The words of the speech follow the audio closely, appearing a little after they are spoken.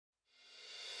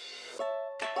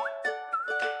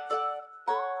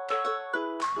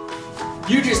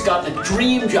You just got the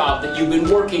dream job that you've been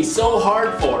working so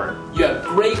hard for. You have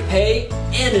great pay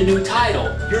and a new title.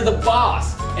 You're the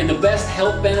boss and the best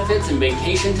health benefits and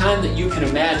vacation time that you can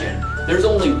imagine. There's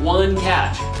only one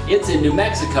catch. It's in New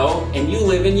Mexico and you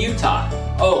live in Utah.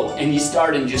 Oh, and you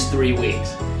start in just 3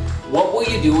 weeks. What will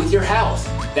you do with your house?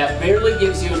 That barely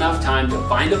gives you enough time to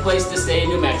find a place to stay in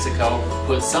New Mexico,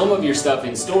 put some of your stuff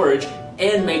in storage,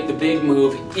 and make the big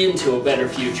move into a better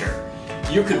future.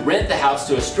 You could rent the house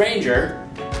to a stranger,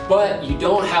 but you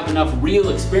don't have enough real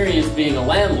experience being a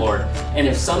landlord, and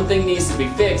if something needs to be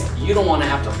fixed, you don't want to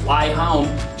have to fly home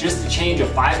just to change a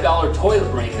 $5 toilet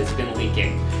ring that's been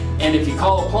leaking. And if you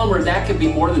call a plumber, that could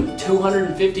be more than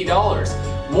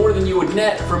 $250, more than you would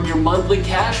net from your monthly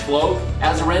cash flow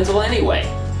as a rental anyway.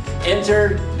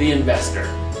 Enter the investor.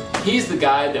 He's the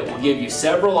guy that will give you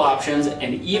several options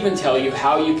and even tell you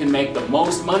how you can make the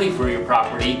most money for your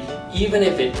property, even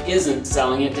if it isn't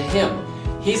selling it to him.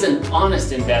 He's an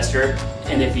honest investor,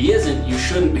 and if he isn't, you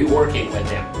shouldn't be working with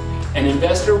him. An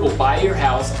investor will buy your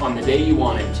house on the day you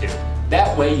want him to.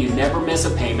 That way you never miss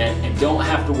a payment and don't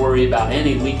have to worry about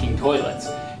any leaking toilets.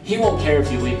 He won't care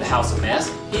if you leave the house a mess.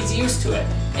 He's used to it,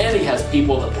 and he has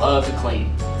people that love to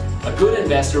clean. A good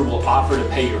investor will offer to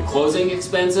pay your closing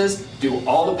expenses, do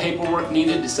all the paperwork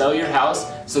needed to sell your house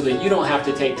so that you don't have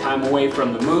to take time away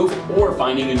from the move or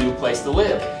finding a new place to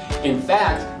live. In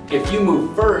fact, if you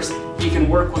move first, he can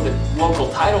work with a local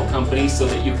title company so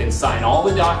that you can sign all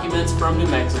the documents from New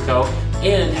Mexico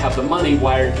and have the money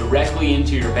wired directly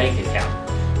into your bank account.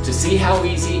 To see how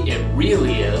easy it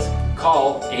really is,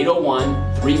 call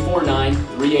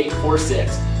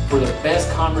 801-349-3846 for the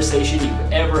best conversation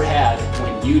you've ever had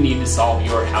when you need to solve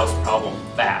your house problem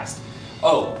fast.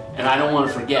 Oh, and I don't want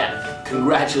to forget,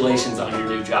 congratulations on your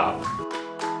new job.